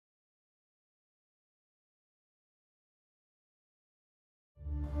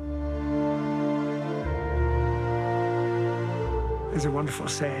There's a wonderful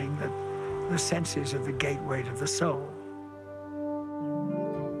saying that the senses are the gateway to the soul.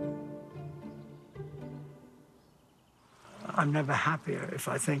 I'm never happier if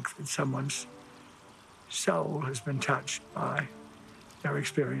I think that someone's soul has been touched by their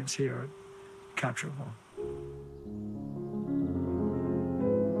experience here at Charlevoix.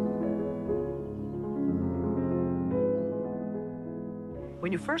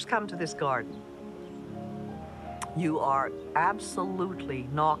 When you first come to this garden, you are absolutely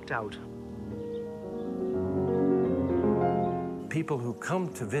knocked out. People who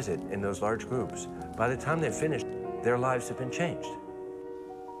come to visit in those large groups, by the time they've finished, their lives have been changed.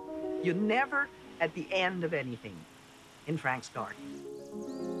 You're never at the end of anything in Frank's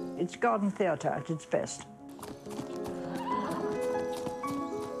garden. It's garden theatre at its best.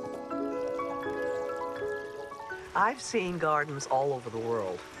 I've seen gardens all over the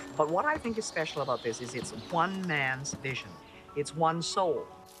world, but what I think is special about this is it's one man's vision. It's one soul.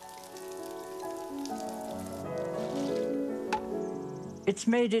 It's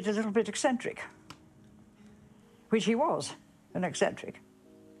made it a little bit eccentric, which he was, an eccentric,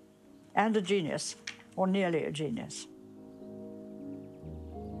 and a genius, or nearly a genius.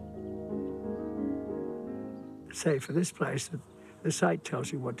 Say for this place that the site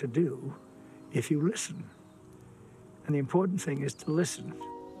tells you what to do if you listen. And the important thing is to listen.